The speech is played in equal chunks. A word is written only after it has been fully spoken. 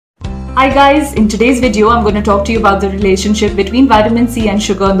Hi guys, in today's video I'm going to talk to you about the relationship between vitamin C and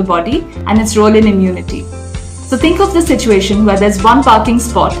sugar in the body and its role in immunity. So think of the situation where there's one parking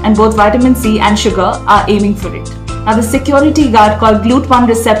spot and both vitamin C and sugar are aiming for it. Now the security guard called GLUT-1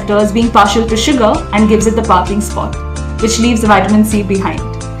 Receptor is being partial to sugar and gives it the parking spot, which leaves the vitamin C behind.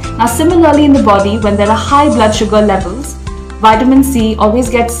 Now similarly in the body, when there are high blood sugar levels, vitamin C always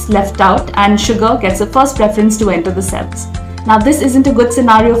gets left out and sugar gets the first preference to enter the cells. Now this isn't a good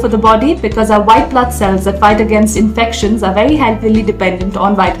scenario for the body because our white blood cells that fight against infections are very heavily dependent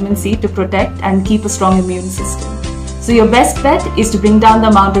on vitamin C to protect and keep a strong immune system. So your best bet is to bring down the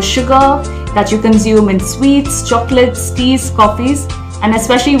amount of sugar that you consume in sweets, chocolates, teas, coffees, and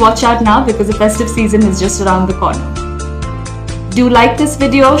especially watch out now because the festive season is just around the corner. Do like this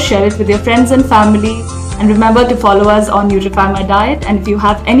video, share it with your friends and family, and remember to follow us on Nutrify My Diet, and if you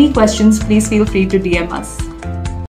have any questions, please feel free to DM us.